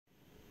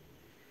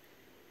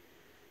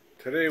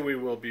Today we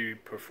will be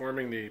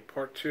performing the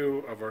part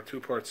 2 of our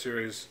two-part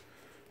series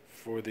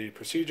for the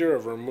procedure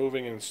of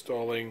removing and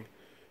installing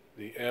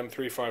the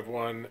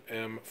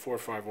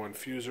M351-M451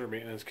 fuser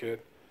maintenance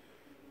kit,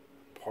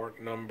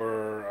 part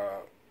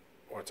number,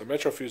 it's a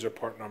Metrofuser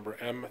part number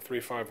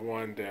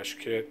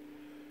M351-Kit,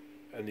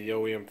 and the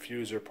OEM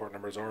fuser part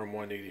number is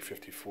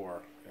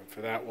RM1-8054. And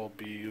for that we'll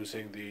be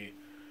using the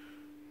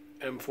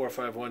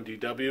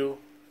M451DW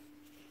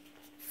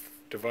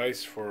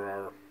device for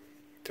our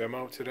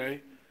demo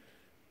today.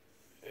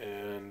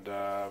 And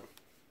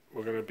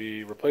we're going to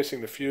be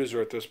replacing the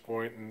fuser at this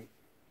point. And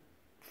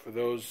for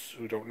those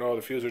who don't know,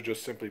 the fuser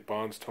just simply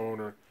bonds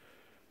toner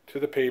to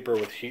the paper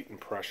with heat and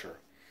pressure.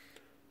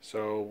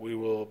 So we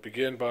will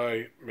begin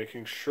by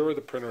making sure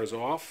the printer is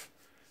off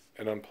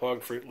and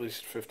unplugged for at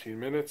least 15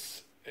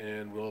 minutes,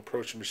 and we'll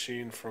approach the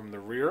machine from the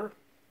rear.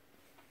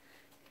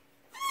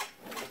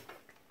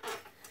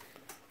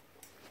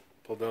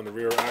 Pull down the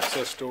rear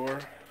access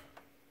door.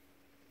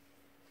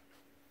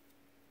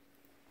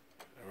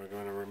 We're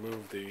going to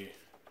remove the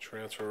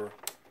transfer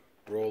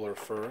roller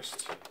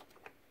first.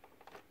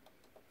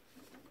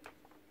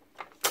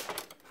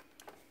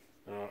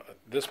 Now,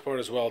 this part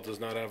as well does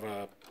not have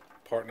a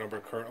part number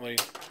currently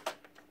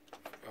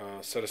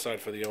set aside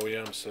for the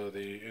OEM, so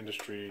the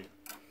industry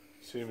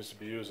seems to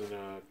be using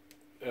a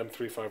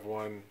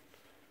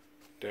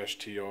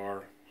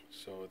M351-TR,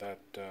 so that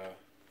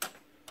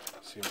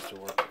seems to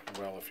work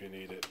well if you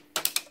need it.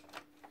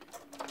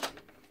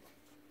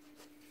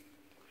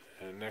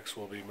 And next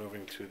we'll be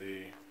moving to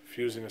the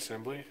fusing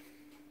assembly.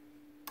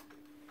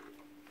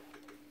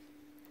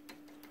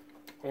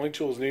 Only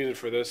tools needed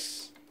for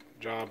this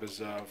job is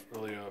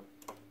really a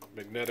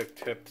magnetic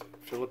tipped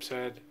Phillips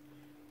head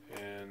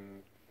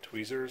and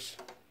tweezers.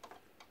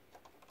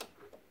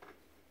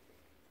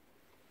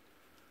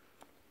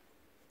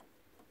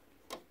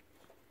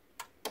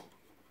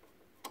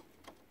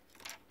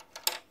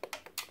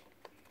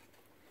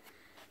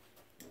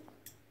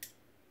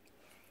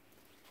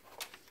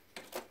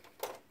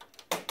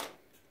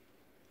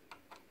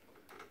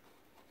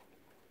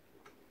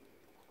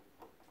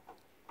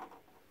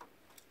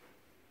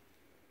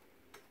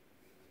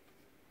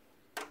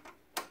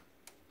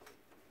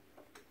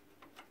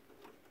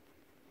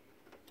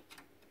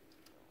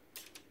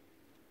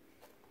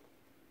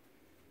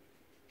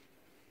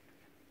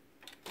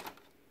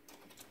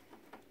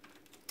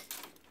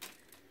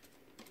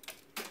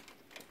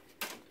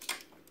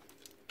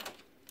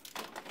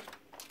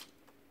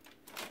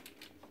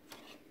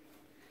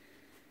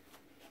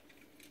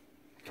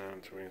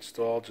 And to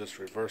reinstall, just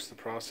reverse the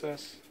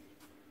process.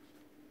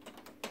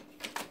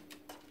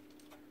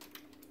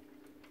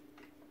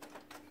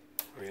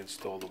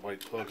 Reinstall the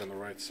white plug on the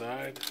right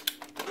side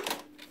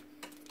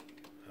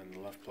and the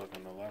left plug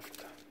on the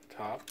left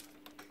top.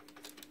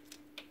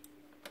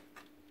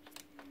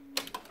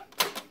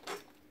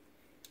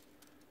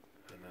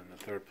 And then the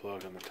third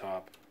plug on the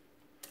top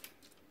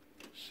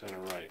center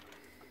right.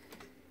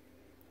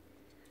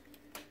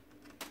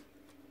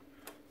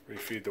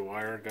 Refeed the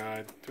wire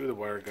guide through the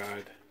wire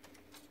guide.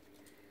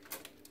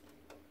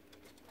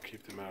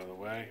 Keep them out of the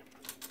way.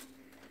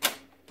 A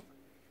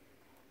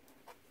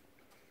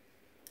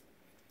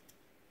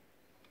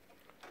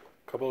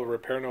couple of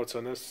repair notes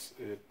on this.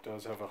 It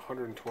does have a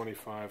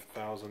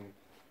 125,000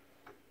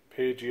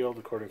 page yield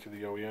according to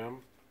the OEM.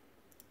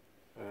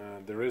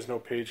 There is no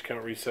page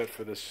count reset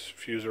for this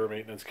fuser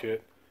maintenance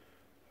kit,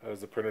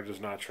 as the printer does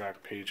not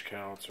track page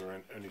counts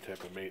or any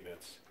type of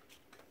maintenance.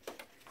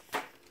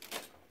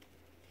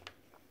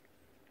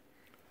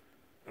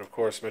 And of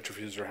course,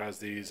 Metrofuser has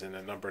these in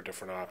a number of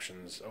different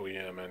options,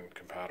 OEM and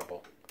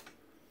compatible.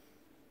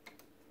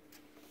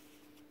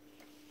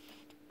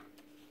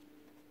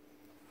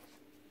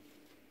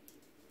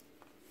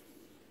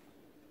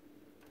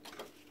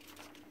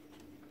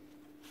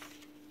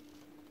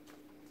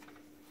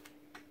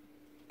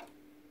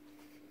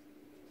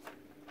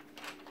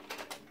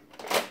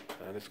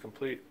 And it's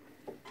complete.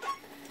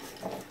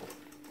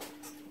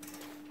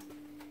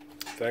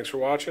 Thanks for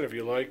watching. If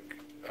you like,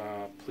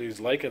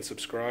 please like and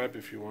subscribe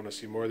if you want to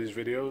see more of these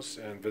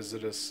videos, and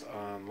visit us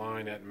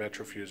online at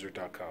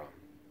metrofuser.com.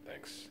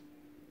 Thanks.